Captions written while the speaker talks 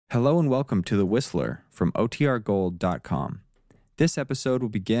Hello and welcome to The Whistler from OTRGold.com. This episode will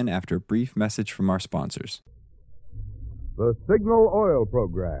begin after a brief message from our sponsors. The Signal Oil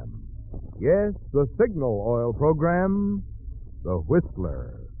Program. Yes, the Signal Oil Program. The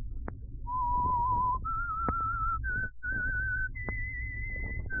Whistler.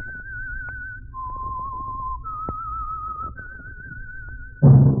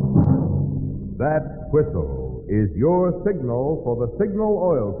 That whistle is your signal for the Signal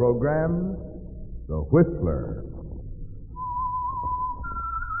Oil Program, The Whistler.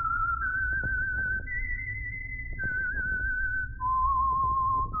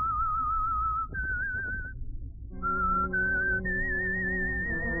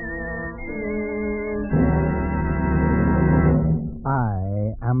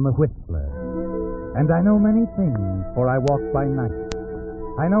 I am the Whistler, and I know many things, for I walk by night.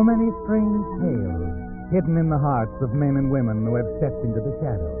 I know many strange tales hidden in the hearts of men and women who have stepped into the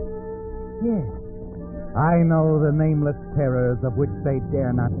shadows. Yes, I know the nameless terrors of which they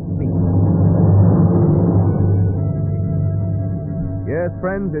dare not speak. Yes,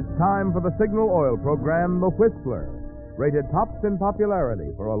 friends, it's time for the Signal Oil Program, The Whistler, rated tops in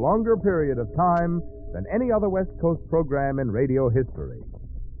popularity for a longer period of time than any other West Coast program in radio history.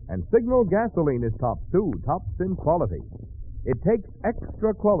 And Signal gasoline is tops, too, tops in quality. It takes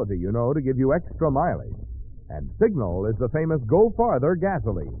extra quality, you know, to give you extra mileage. And Signal is the famous Go Farther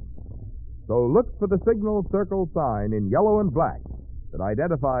gasoline. So look for the Signal Circle sign in yellow and black that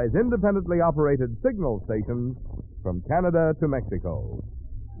identifies independently operated Signal stations from Canada to Mexico.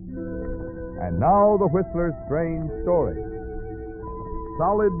 And now the Whistler's strange story.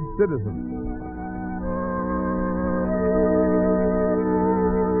 Solid Citizens.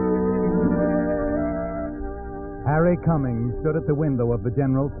 Harry Cummings stood at the window of the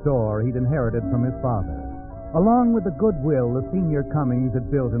general store he'd inherited from his father, along with the goodwill the senior Cummings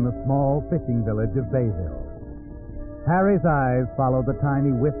had built in the small fishing village of Bayville. Harry's eyes followed the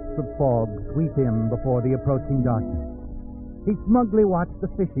tiny wisps of fog sweep in before the approaching darkness. He smugly watched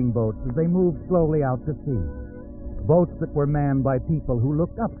the fishing boats as they moved slowly out to sea, boats that were manned by people who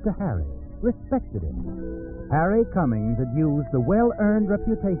looked up to Harry, respected him. Harry Cummings had used the well-earned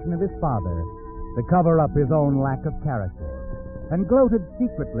reputation of his father to cover up his own lack of character, and gloated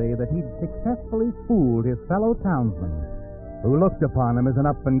secretly that he'd successfully fooled his fellow townsmen, who looked upon him as an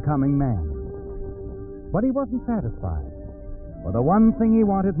up-and-coming man. But he wasn't satisfied, for the one thing he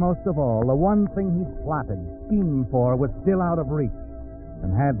wanted most of all, the one thing he'd plotted, schemed for, was still out of reach,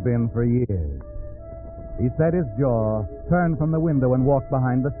 and had been for years. He set his jaw, turned from the window, and walked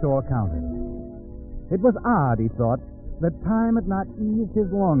behind the store counter. It was odd, he thought, that time had not eased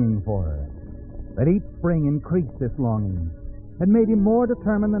his longing for her, that each spring increased this longing and made him more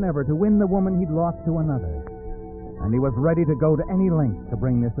determined than ever to win the woman he'd lost to another. And he was ready to go to any length to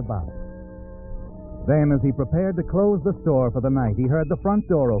bring this about. Then, as he prepared to close the store for the night, he heard the front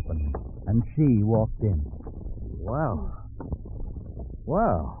door open, and she walked in. Well.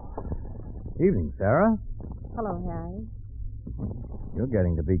 Evening, Sarah. Hello, Harry. You're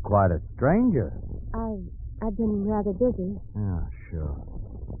getting to be quite a stranger. I've been rather busy. Yeah, sure.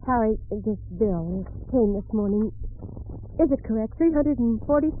 Harry, this bill came this morning. Is it correct?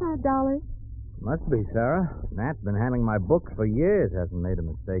 $345? Must be, Sarah. Nat's been handling my books for years. Hasn't made a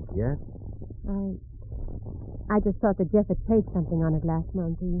mistake yet. I just thought that Jeff had paid something on it last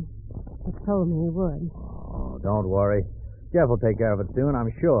month. He told me he would. Oh, don't worry. Jeff will take care of it soon,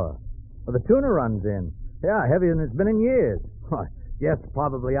 I'm sure. Well, the tuna runs in. Yeah, heavier than it's been in years. Why, Jeff's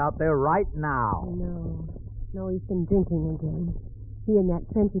probably out there right now. No, he's been drinking again. He and that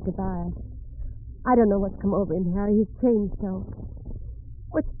Frenchy Tobias. I don't know what's come over him, Harry. He's changed so.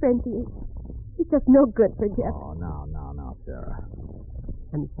 What's Frenchy? He's just no good for Jeff. Oh, no, Sarah.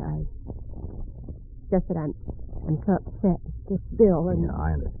 I'm sorry. Just that I'm so upset at this bill and... Yeah,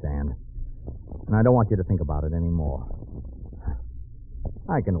 I understand. And I don't want you to think about it anymore.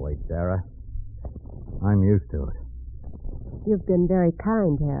 I can wait, Sarah. I'm used to it. You've been very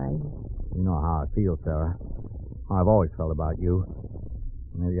kind, Harry. You know how I feel, Sarah. I've always felt about you.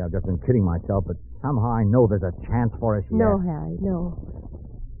 Maybe I've just been kidding myself, but somehow I know there's a chance for us yet. No, Harry, no.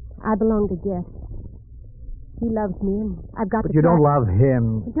 I belong to Jeff. He loves me, and I've got to... But you don't love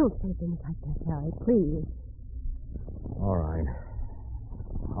him. Don't say things like that, Harry, please. All right.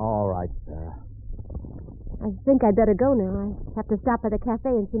 All right, Sarah. I think I'd better go now. I have to stop by the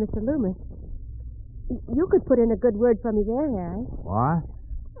cafe and see Mr. Loomis. You could put in a good word for me there, Harry. What?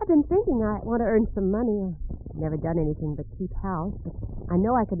 I've been thinking I want to earn some money. I've never done anything but keep house, but I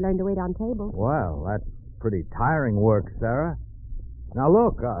know I could learn to wait on tables. Well, that's pretty tiring work, Sarah. Now,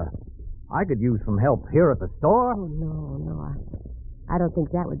 look, I could use some help here at the store. Oh, no. I don't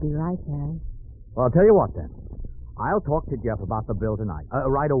think that would be right, Harry. Well, I'll tell you what, then. I'll talk to Jeff about the bill tonight,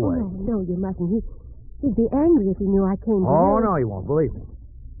 right away. Oh, no, you mustn't. He'd be angry if he knew I came to Oh, him. no, he won't, believe me.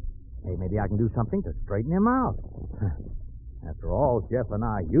 Hey, maybe I can do something to straighten him out. After all, Jeff and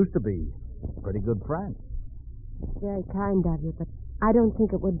I used to be pretty good friends. Very kind of you, but I don't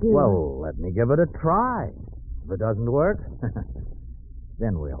think it would do. Well, let me give it a try. If it doesn't work,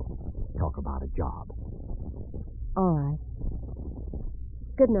 then we'll talk about a job. All right.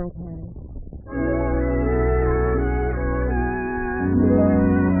 Good night, Harry.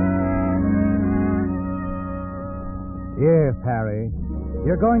 Yes, Harry.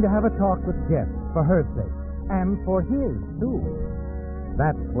 You're going to have a talk with Jeff for her sake, and for his, too.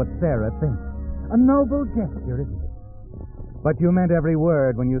 That's what Sarah thinks. A noble gesture, isn't it? But you meant every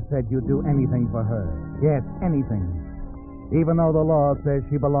word when you said you'd do anything for her. Yes, anything. Even though the law says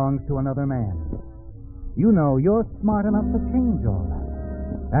she belongs to another man. You know you're smart enough to change all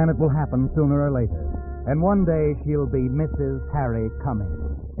that. And it will happen sooner or later. And one day she'll be Mrs. Harry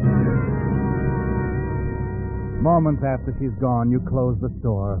Cummings. Moments after she's gone, you close the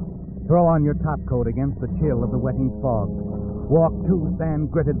store, throw on your topcoat against the chill of the wetting fog, walk 2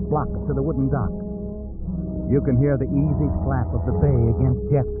 sand-gritted blocks to the wooden dock. You can hear the easy flap of the bay against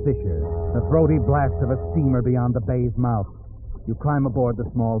Jeff's fissure, the throaty blast of a steamer beyond the bay's mouth. You climb aboard the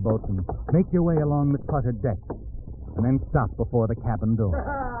small boat and make your way along the cluttered deck, and then stop before the cabin door.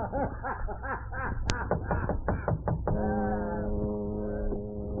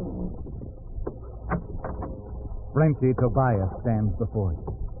 Frenchy Tobias stands before you.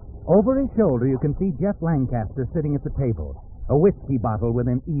 Over his shoulder, you can see Jeff Lancaster sitting at the table, a whiskey bottle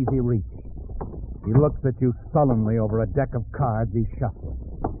within easy reach. He looks at you sullenly over a deck of cards he's shuffling.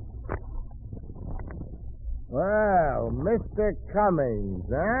 Well, Mr. Cummings,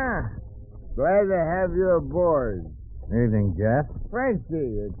 huh? Glad to have you aboard. Evening, Jeff.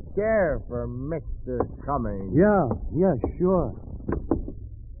 Frenchie, a chair for Mr. Cummings. Yeah, sure.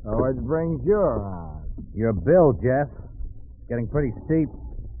 So what brings you around? Your bill, Jeff. It's getting pretty steep.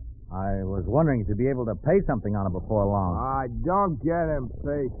 I was wondering if you'd be able to pay something on it before long. Don't get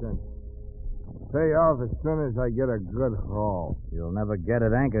impatient. Pay off as soon as I get a good haul. You'll never get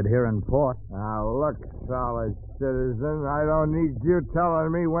it anchored here in port. Now, look, solid citizen, I don't need you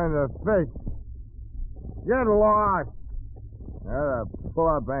telling me when to fish. Get lost. Pull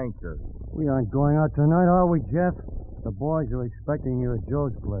up anchor. We aren't going out tonight, are we, Jeff? The boys are expecting you at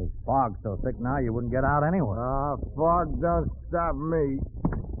Joe's place. Fog's so thick now you wouldn't get out anyway. Fog don't stop me.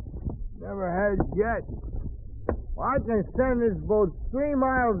 Never has yet. Well, I can send this boat 3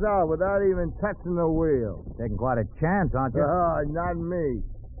 miles out without even touching the wheel. Taking quite a chance, aren't you? Not me.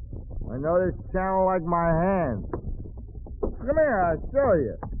 I know this channel like my hand. Come here, I'll show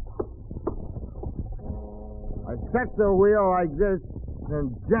you. I set the wheel like this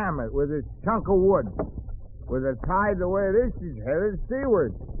and jam it with this chunk of wood. With the tide the way it is, she's headed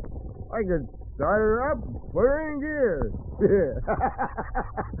seaward. I could start her up, put her in gear.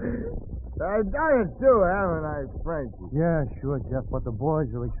 I've done it too, haven't I, Frankie? Yeah, sure, Jeff, but the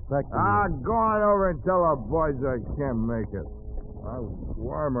boys are expecting you. Go on over and tell the boys I can't make it. I'll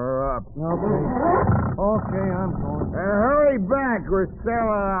warm her up. Okay, I'm going. And hurry back, we're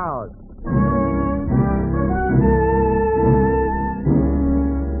sailing out.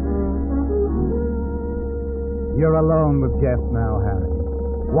 You're alone with Jeff now, Harry.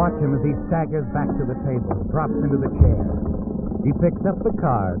 Watch him as he staggers back to the table, drops into the chair. He picks up the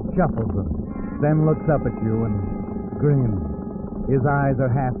cards, shuffles them, then looks up at you and grins. His eyes are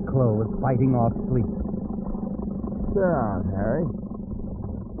half closed, fighting off sleep. Sit down, Harry.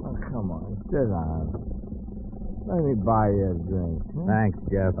 Oh, come on, sit down. Let me buy you a drink. Huh? Thanks,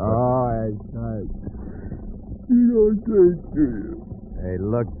 Jeff. Oh, that's right. You don't take to you. Hey,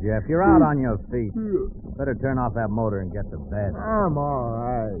 look, Jeff, you're out on your feet. Better turn off that motor and get to bed. I'm all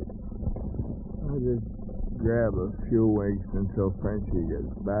right. I'll just grab a few winks until Frenchie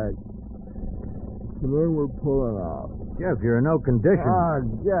gets back. And then we're pulling off. Jeff, you're in no condition.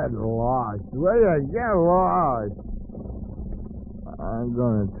 Get lost. Will you get lost? I'm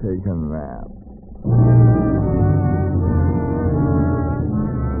going to take a nap.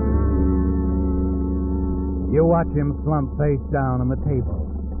 You watch him slump face down on the table.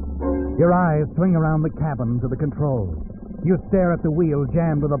 Your eyes swing around the cabin to the controls. You stare at the wheel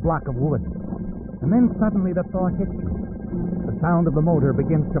jammed with a block of wood. And then suddenly the thought hits you. The sound of the motor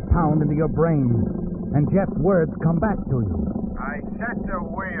begins to pound into your brain, and Jeff's words come back to you. I set the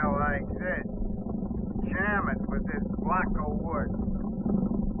wheel like this. Jam it with this block of wood.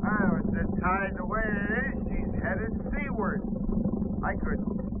 With the tide the way it is, she's headed seaward. I could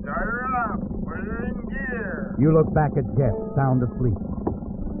start her up, put We're in gear. You look back at Jeff, sound asleep.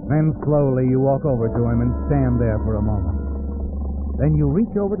 Then slowly you walk over to him and stand there for a moment. Then you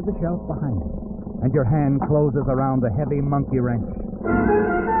reach over to the shelf behind him, and your hand closes around the heavy monkey wrench.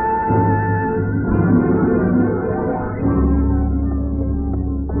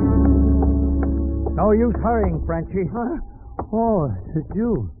 No use hurrying, Frenchie. Huh? Oh, it's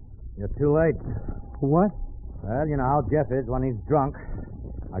you. You're too late. What? Well, you know how Jeff is when he's drunk.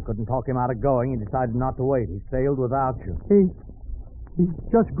 I couldn't talk him out of going. He decided not to wait. He sailed without you. He's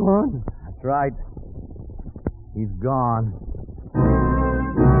just gone. That's right. He's gone.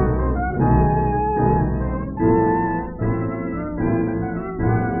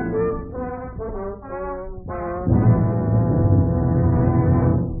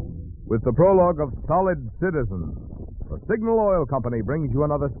 With the prologue of Solid Citizen, the Signal Oil Company brings you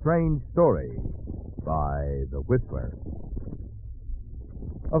another strange story by The Whistler.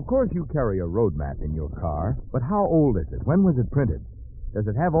 Of course, you carry a road map in your car, but how old is it? When was it printed? Does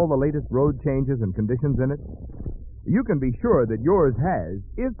it have all the latest road changes and conditions in it? You can be sure that yours has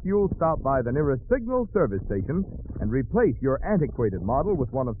if you'll stop by the nearest Signal service station and replace your antiquated model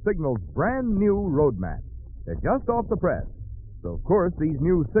with one of Signal's brand new road maps. They're just off the press. So, of course, these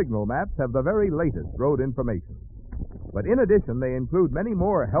new Signal maps have the very latest road information. But in addition, they include many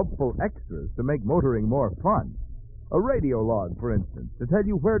more helpful extras to make motoring more fun. A radio log, for instance, to tell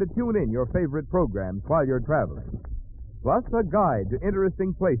you where to tune in your favorite programs while you're traveling. Plus a guide to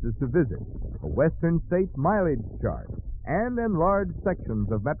interesting places to visit, a Western States mileage chart, and enlarged sections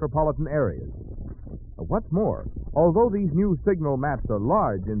of metropolitan areas. What's more, although these new Signal maps are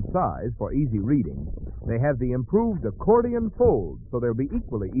large in size for easy reading, they have the improved accordion fold, so they'll be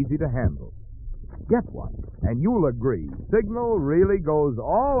equally easy to handle. Get one, and you'll agree Signal really goes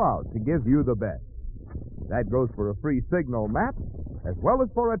all out to give you the best. That goes for a free Signal map, as well as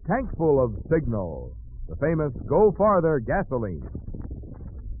for a tank full of Signal, the famous Go Farther gasoline.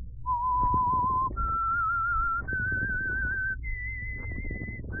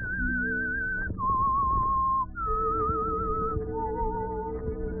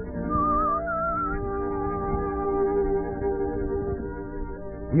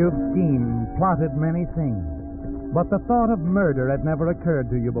 You've schemed, plotted many things, but the thought of murder had never occurred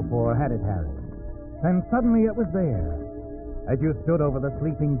to you before, had it, Harry? Then suddenly it was there, as you stood over the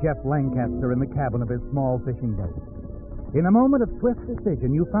sleeping Jeff Lancaster in the cabin of his small fishing boat. In a moment of swift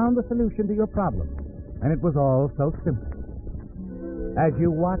decision, you found the solution to your problem, and it was all so simple. As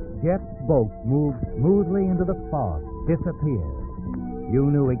you watched Jeff's boat move smoothly into the fog, disappear,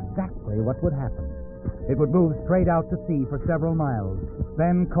 you knew exactly what would happen. It would move straight out to sea for several miles.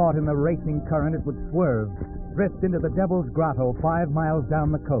 Then, caught in the racing current, it would swerve, drift into the Devil's Grotto 5 miles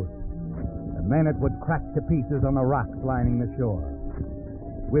down the coast. And then it would crack to pieces on the rocks lining the shore.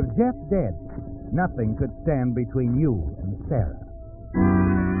 With Jeff dead, nothing could stand between you and Sarah.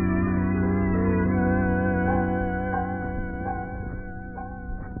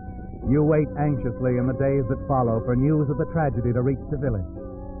 You wait anxiously in the days that follow for news of the tragedy to reach the village.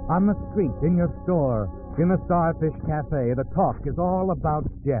 On the street, in your store, in the Starfish Cafe, the talk is all about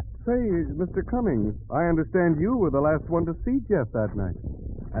Jeff. Say, Mr. Cummings, I understand you were the last one to see Jeff that night.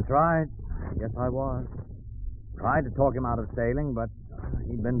 That's right. Yes, I was. Tried to talk him out of sailing, but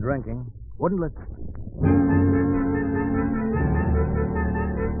he'd been drinking. Wouldn't listen.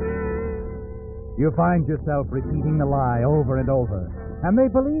 You find yourself repeating the lie over and over. And they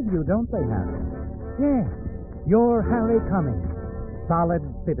believe you, don't they, Harry? Yes, you're Harry Cummings. Solid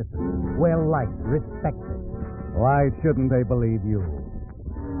citizen, well-liked, respected. Why shouldn't they believe you?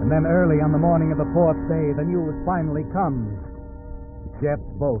 And then early on the morning of the 4th day, the news finally comes. Jeff's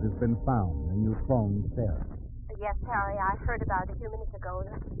boat has been found, and you phoned Sarah. Yes, Harry, I heard about it a few minutes ago.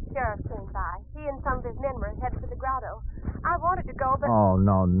 The sheriff came by. He and some of his men were headed for the grotto. I wanted to go, but... Oh,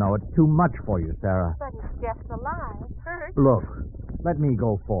 no, it's too much for you, Sarah. But if Jeff's alive, hurt... Look, let me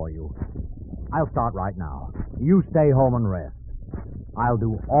go for you. I'll start right now. You stay home and rest. I'll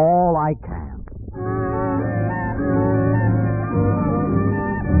do all I can.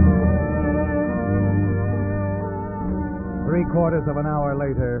 Three-quarters of an hour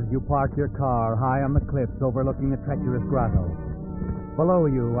later, you park your car high on the cliffs overlooking the treacherous grotto. Below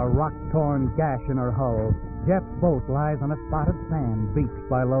you, a rock-torn gash in her hull, Jeff's boat lies on a spot of sand beached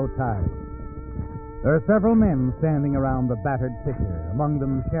by low tide. There are several men standing around the battered fissure, among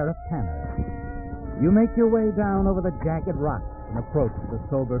them Sheriff Tanner. You make your way down over the jagged rocks and approach the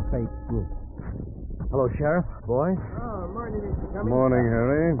sober-faced group. Hello, Sheriff. Boys. Oh, morning, Mr. Cummings. Morning,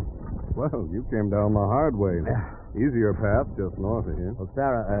 Harry. Well, you came down the hard way. Easier path just north of here. Well,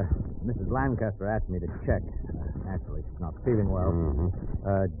 Sarah, Mrs. Lancaster asked me to check. Naturally, she's not feeling well.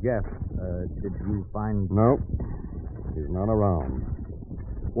 Jeff, did you find... No, he's not around.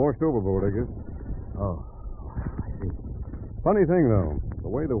 Washed overboard, I guess. Oh, I see. Funny thing, though, the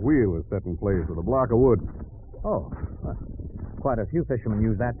way the wheel is set in place with a block of wood. Oh, quite a few fishermen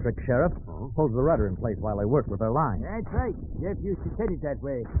use that trick, Sheriff. Holds the rudder in place while they work with their line. That's right. Jeff used to set it that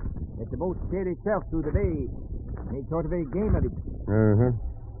way. Let the boat steer itself through the bay. Made sort of a game of it.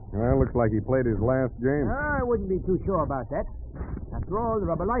 Well, looks like he played his last game. I wouldn't be too sure about that. After all, the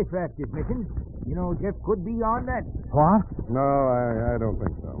rubber life raft is missing. You know, Jeff could be on that. What? No, I don't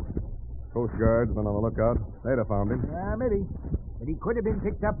think so. Coast Guard's been on the lookout. They'd have found him. Maybe. But he could have been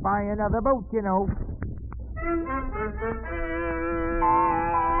picked up by another boat, you know.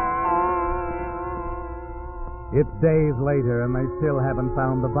 It's days later, and they still haven't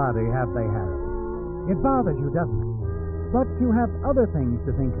found the body, have they, Harry? It bothers you, doesn't it? But you have other things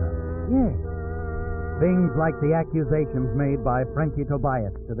to think of. Yes. Things like the accusations made by Frenchie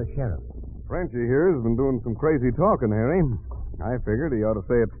Tobias to the sheriff. Frenchie here has been doing some crazy talking, Harry. I figured he ought to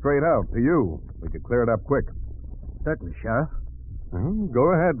say it straight out to you. We could clear it up quick. Certainly, Sheriff.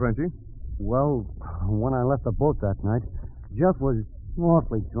 Go ahead, Frenchie. Well, when I left the boat that night, Jeff was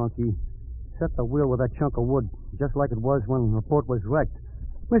awfully drunk. He set the wheel with that chunk of wood, just like it was when the boat was wrecked.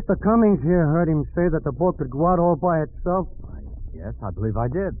 Mr. Cummings here heard him say that the boat could go out all by itself. Yes, I believe I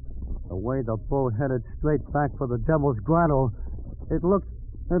did. The way the boat headed straight back for the Devil's Grotto, it looked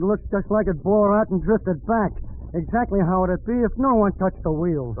just like it bore out and drifted back. Exactly how it'd be if no one touched the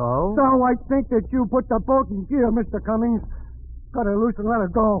wheel. So? So I think that you put the boat in gear, Mr. Cummings. Cut her loose and let her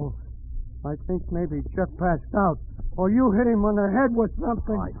go. I think maybe Jeff passed out, or you hit him on the head with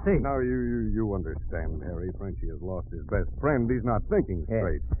something. I see. Now, you understand, Harry. Frenchie has lost his best friend. He's not thinking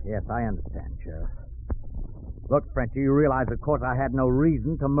straight. Yes, I understand, Sheriff. Look, Frenchie, you realize, of course, I had no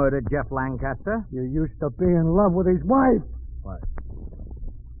reason to murder Jeff Lancaster. You used to be in love with his wife. What?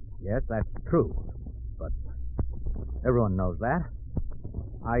 Yes, that's true. But everyone knows that.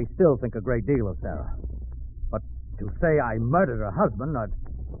 I still think a great deal of Sarah. But to say I murdered her husband,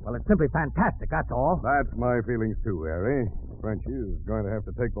 well, it's simply fantastic, that's all. That's my feelings, too, Harry. Frenchie is going to have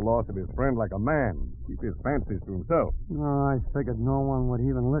to take the loss of his friend like a man. Keep his fancies to himself. No, I figured no one would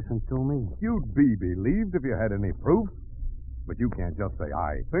even listen to me. You'd be believed if you had any proof. But you can't just say,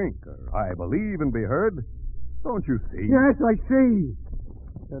 I think, or I believe and be heard. Don't you see? Yes, I see.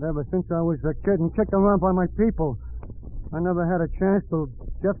 That ever since I was a kid and kicked around by my people, I never had a chance till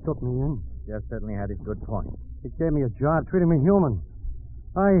Jeff took me in. Jeff certainly had his good points. He gave me a job, treated me human.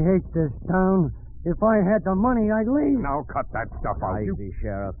 I hate this town. If I had the money, I'd leave. Now cut that stuff out. Easy,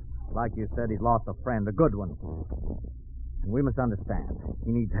 Sheriff. Like you said, he's lost a friend, a good one. And we must understand.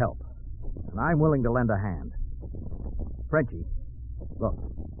 He needs help. And I'm willing to lend a hand. Frenchie, look,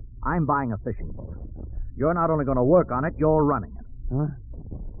 I'm buying a fishing boat. You're not only going to work on it, you're running it. Huh?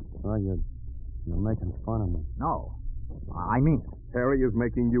 Oh, you're making fun of me. No, I mean it. Harry is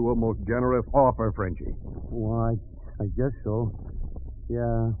making you a most generous offer, Frenchie. Why, I guess so.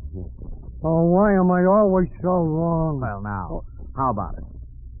 Yeah. Oh, why am I always so wrong? Well, now, how about it?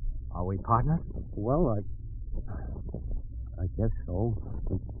 Are we partners? Well, I guess so.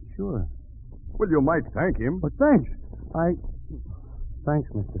 Sure. Well, you might thank him. But thanks. Thanks,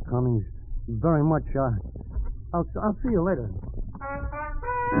 Mr. Cummings, very much. I'll see you later.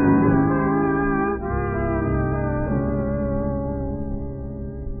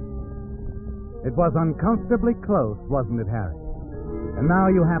 It was uncomfortably close, wasn't it, Harry? And now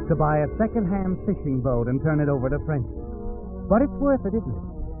you have to buy a second-hand fishing boat and turn it over to Frenchie. But it's worth it, isn't it?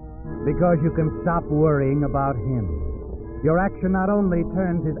 Because you can stop worrying about him. Your action not only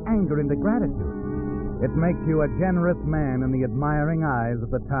turns his anger into gratitude, it makes you a generous man in the admiring eyes of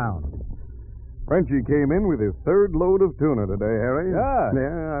the town. Frenchie came in with his third load of tuna today, Harry. Yeah?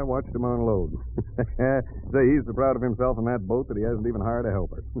 Yeah, I watched him unload. Say, he's so proud of himself in that boat that he hasn't even hired a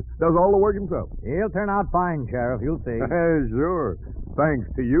helper. Does all the work himself. He'll turn out fine, Sheriff. You'll see. Sure. Thanks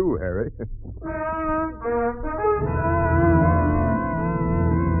to you, Harry.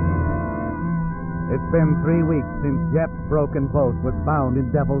 It's been 3 weeks since Jeff's broken boat was found in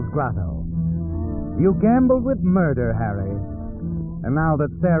Devil's Grotto. You gambled with murder, Harry. And now that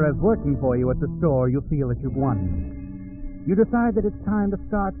Sarah's working for you at the store, you feel that you've won. You decide that it's time to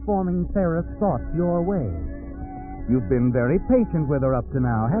start forming Sarah's thoughts your way. You've been very patient with her up to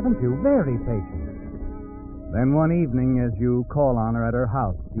now, haven't you? Very patient. Then one evening, as you call on her at her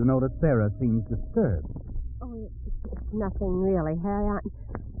house, you notice Sarah seems disturbed. Oh, it's nothing really, Harry.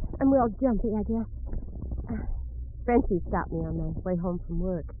 I'm real jumpy, I guess. Frenchie stopped me on my way home from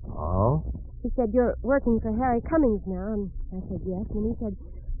work. Oh? He said, you're working for Harry Cummings now, and I said yes, and he said,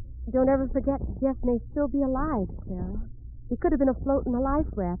 Don't ever forget Jeff may still be alive, Sarah. He could have been afloat in a life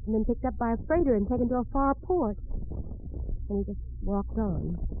raft and then picked up by a freighter and taken to a far port. And he just walked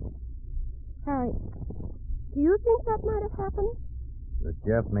on. Harry, do you think that might have happened? That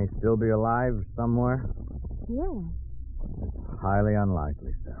Jeff may still be alive somewhere? Yes. It's highly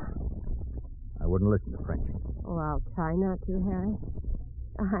unlikely, Sarah. I wouldn't listen to Frenchie. Oh, I'll try not to, Harry.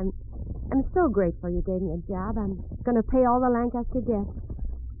 I'm so grateful you gave me a job. I'm going to pay all the Lancaster debts.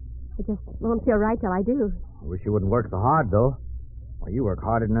 I just won't feel right till I do. I wish you wouldn't work so hard, though. Well, you work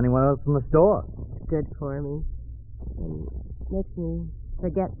harder than anyone else in the store. It's good for me. And makes me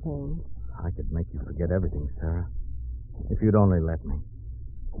forget things. I could make you forget everything, Sarah. If you'd only let me.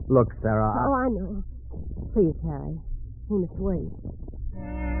 Look, Sarah, Oh, I know. Please, Harry. We must wait.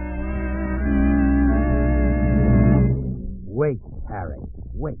 Wait, Harry,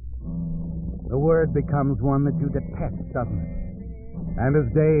 wait. The word becomes one that you detest, doesn't it? And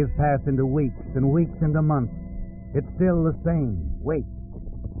as days pass into weeks and weeks into months, it's still the same. Wait.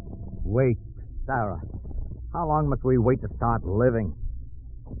 Wait. Sarah, how long must we wait to start living?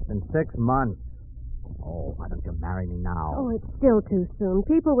 It's been 6 months. Oh, why don't you marry me now? Oh, it's still too soon.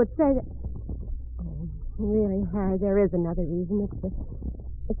 People would say that... Oh, really, Harry, there is another reason.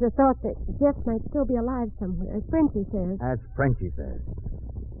 It's the thought that Jeff might still be alive somewhere, as Frenchie says. As Frenchie says.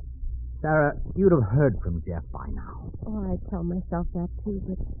 Sarah, you'd have heard from Jeff by now. Oh, I tell myself that, too,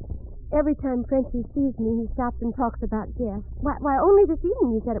 but every time Frenchie sees me, he stops and talks about Jeff. Why, only this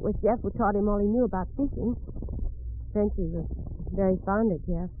evening he said it was Jeff who taught him all he knew about fishing. Frenchie was very fond of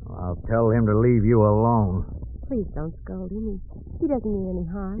Jeff. I'll tell him to leave you alone. Please don't scold him. He doesn't mean any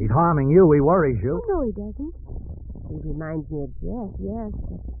harm. He's harming you. He worries you. Oh, no, he doesn't. He reminds me of Jeff, yes,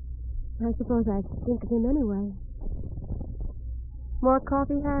 but I suppose I think of him anyway. More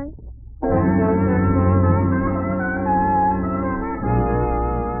coffee, Harry?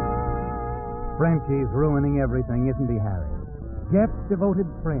 Frenchie's ruining everything, isn't he, Harry? Jeff's devoted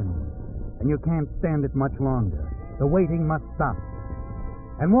friend. And you can't stand it much longer. The waiting must stop.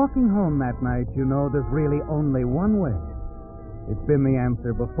 And walking home that night, you know there's really only one way. It's been the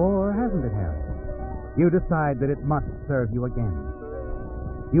answer before, hasn't it, Harry? You decide that it must serve you again.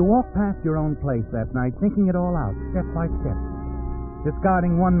 You walk past your own place that night, thinking it all out, step by step,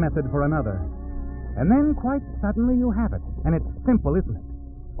 discarding one method for another. And then, quite suddenly, you have it. And it's simple, isn't it?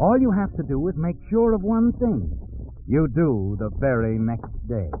 All you have to do is make sure of one thing. You do the very next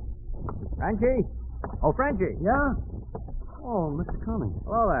day. Frenchie? Oh, Frenchie. Yeah? Oh, Mr. Cummings.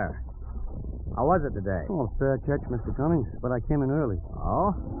 Hello there. How was it today? Oh, fair catch, Mr. Cummings, but I came in early.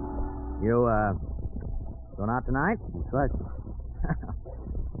 Oh? You, going out tonight? That's right.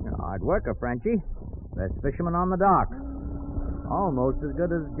 You're a hard worker, Frenchie. Best fisherman on the dock. Almost as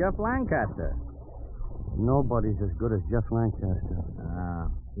good as Jeff Lancaster. Nobody's as good as Jeff Lancaster.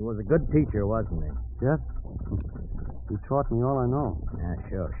 He was a good teacher, wasn't he? Jeff? He taught me all I know. Yeah,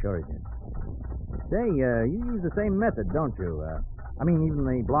 sure he did. Say, you use the same method, don't you? Even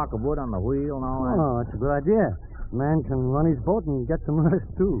the block of wood on the wheel and all that. Oh, that's a good idea. Man can run his boat and get some rest,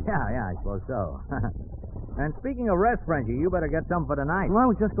 too. Yeah, I suppose so. And speaking of rest, Frenchie, you better get some for tonight. Well, I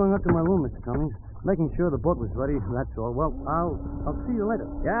was just going up to my room, Mr. Cummings, making sure the boat was ready, that's all. Well, I'll see you later.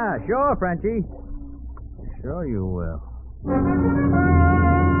 Yeah, sure, Frenchie. Sure you will.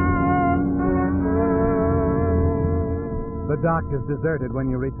 The dock is deserted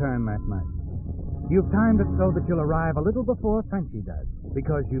when you return that night. You've timed it so that you'll arrive a little before Frenchie does,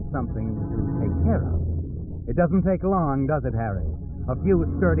 because you've something to take care of. It doesn't take long, does it, Harry? A few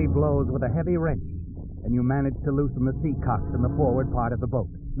sturdy blows with a heavy wrench, and you manage to loosen the sea cocks in the forward part of the boat.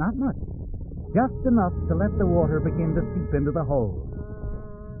 Not much. Just enough to let the water begin to seep into the hold.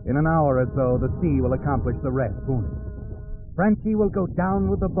 In an hour or so, the sea will accomplish the rest, won't it? Frenchie will go down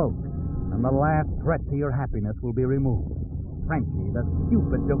with the boat, and the last threat to your happiness will be removed. Frenchie, the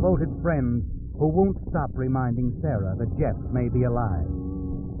stupid, devoted friend who won't stop reminding Sarah that Jeff may be alive.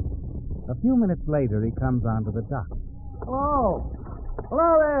 A few minutes later, he comes onto the dock. Hello. Hello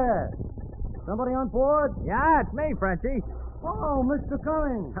there. Somebody on board? Yeah, it's me, Frenchie. Oh, Mr.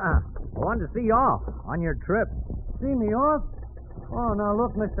 Cummings. I wanted to see you off on your trip. See me off? Oh, now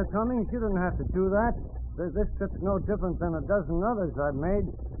look, Mr. Cummings, you didn't have to do that. This trip's no different than a dozen others I've made.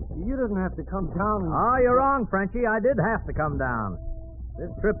 You didn't have to come down and... Oh, you're wrong, Frenchie. I did have to come down. This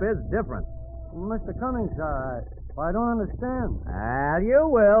trip is different. Mr. Cummings, I don't understand. Well, you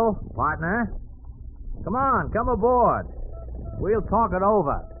will, partner. Come on, come aboard. We'll talk it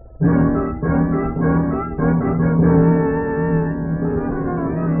over.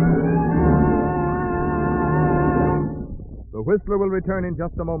 The Whistler will return in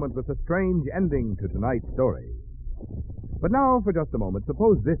just a moment with a strange ending to tonight's story. But now, for just a moment,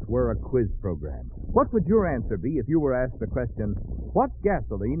 suppose this were a quiz program. What would your answer be if you were asked the question, what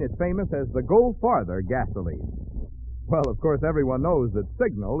gasoline is famous as the Go Farther gasoline? Well, of course, everyone knows that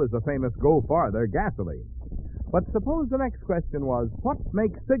Signal is the famous Go Farther gasoline. But suppose the next question was, what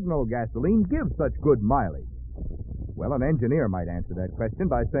makes Signal gasoline give such good mileage? Well, an engineer might answer that question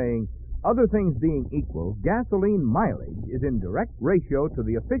by saying, other things being equal, gasoline mileage is in direct ratio to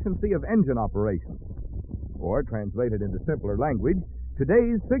the efficiency of engine operation. Or, translated into simpler language,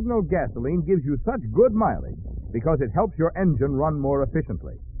 today's Signal gasoline gives you such good mileage because it helps your engine run more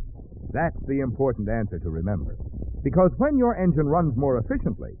efficiently. That's the important answer to remember. Because when your engine runs more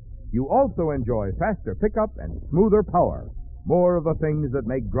efficiently, you also enjoy faster pickup and smoother power, more of the things that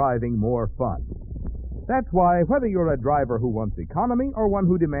make driving more fun. That's why, whether you're a driver who wants economy or one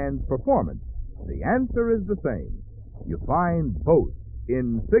who demands performance, the answer is the same. You find both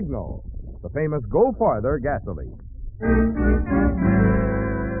in Signal, the famous Go Farther gasoline.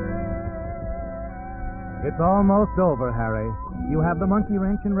 It's almost over, Harry. You have the monkey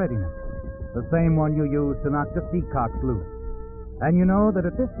wrench in readiness, the same one you used to knock the sea cocks loose. And you know that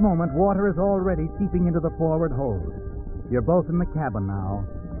at this moment water is already seeping into the forward hold. You're both in the cabin now,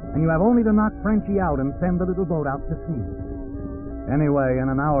 and you have only to knock Frenchie out and send the little boat out to sea. Anyway, in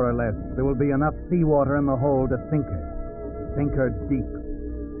an hour or less, there will be enough seawater in the hold to sink her deep.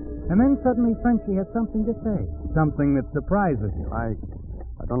 And then suddenly Frenchie has something to say, something that surprises you. I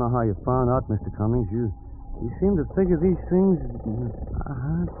don't know how you found out, Mr. Cummings. You seem to figure these things.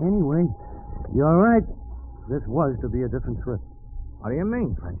 Anyway, you're right. This was to be a different trip. What do you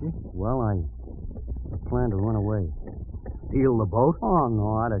mean, Frenchie? Well, I planned to run away. Steal the boat? Oh,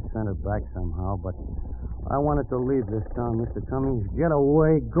 no, I'd have sent it back somehow, but I wanted to leave this town, Mr. Cummings. Get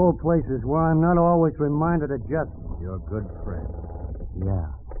away, go places where I'm not always reminded of Jeff. You're a good friend. Yeah.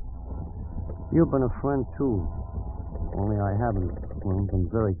 You've been a friend, too. Only I haven't been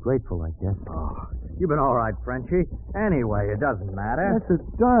very grateful, I guess. Oh, you've been all right, Frenchie. Anyway, it doesn't matter. Yes, it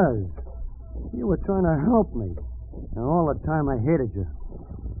does. You were trying to help me. And all the time I hated you.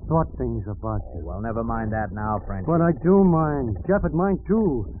 Thought things about you. Well, never mind that now, Frenchie. But I do mind. Jeff would mind,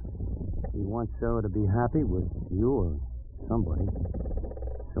 too. He wants Sarah to be happy with you or somebody.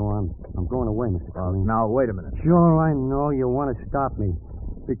 So I'm going away, Mr. Cummings. Now, wait a minute. Sure, I know you want to stop me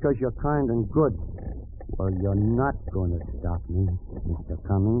because you're kind and good. Well, you're not going to stop me, Mr.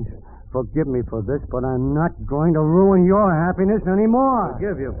 Cummings. Forgive me for this, but I'm not going to ruin your happiness anymore.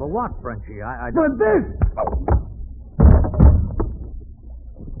 Forgive you for what, Frenchie? I For don't... this!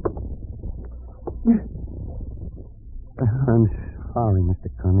 I'm sorry, Mr.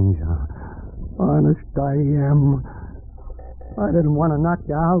 Cummings. Honest, I am. I didn't want to knock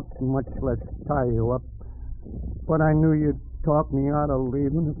you out, much less tie you up. But I knew you'd talk me out of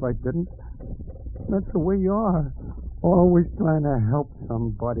leaving if I didn't. That's the way you are. Always trying to help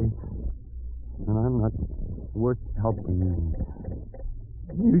somebody. And I'm not worth helping you.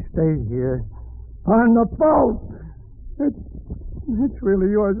 You stay here. On the boat! It's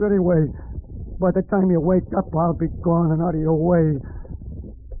really yours anyway. By the time you wake up, I'll be gone and out of your way.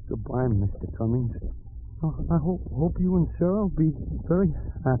 Goodbye, Mr. Cummings. I hope you and Sarah will be very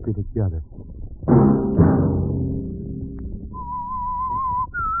happy together.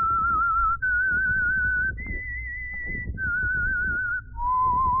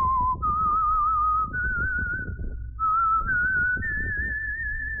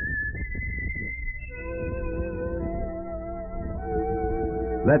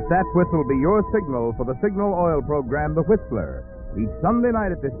 Let that whistle be your signal for the Signal Oil program, The Whistler, each Sunday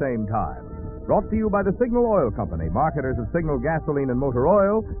night at the same time. Brought to you by the Signal Oil Company, marketers of Signal gasoline and motor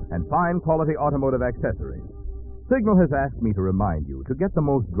oil and fine quality automotive accessories. Signal has asked me to remind you to get the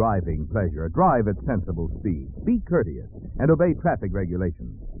most driving pleasure. Drive at sensible speed, be courteous, and obey traffic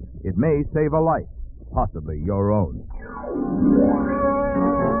regulations. It may save a life, possibly your own.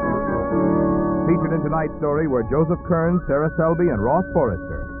 Featured in tonight's story were Joseph Kearns, Sarah Selby, and Ross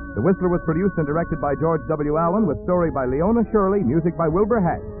Forrester. The Whistler was produced and directed by George W. Allen, with story by Leona Shirley, music by Wilbur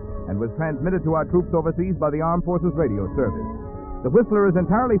Hatch, and was transmitted to our troops overseas by the Armed Forces Radio Service. The Whistler is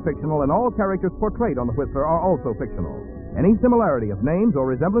entirely fictional, and all characters portrayed on The Whistler are also fictional. Any similarity of names or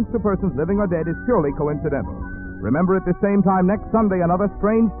resemblance to persons living or dead is purely coincidental. Remember, at the same time next Sunday, another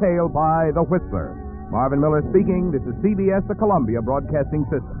strange tale by The Whistler. Marvin Miller speaking. This is CBS, the Columbia Broadcasting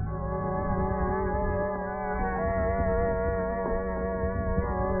System.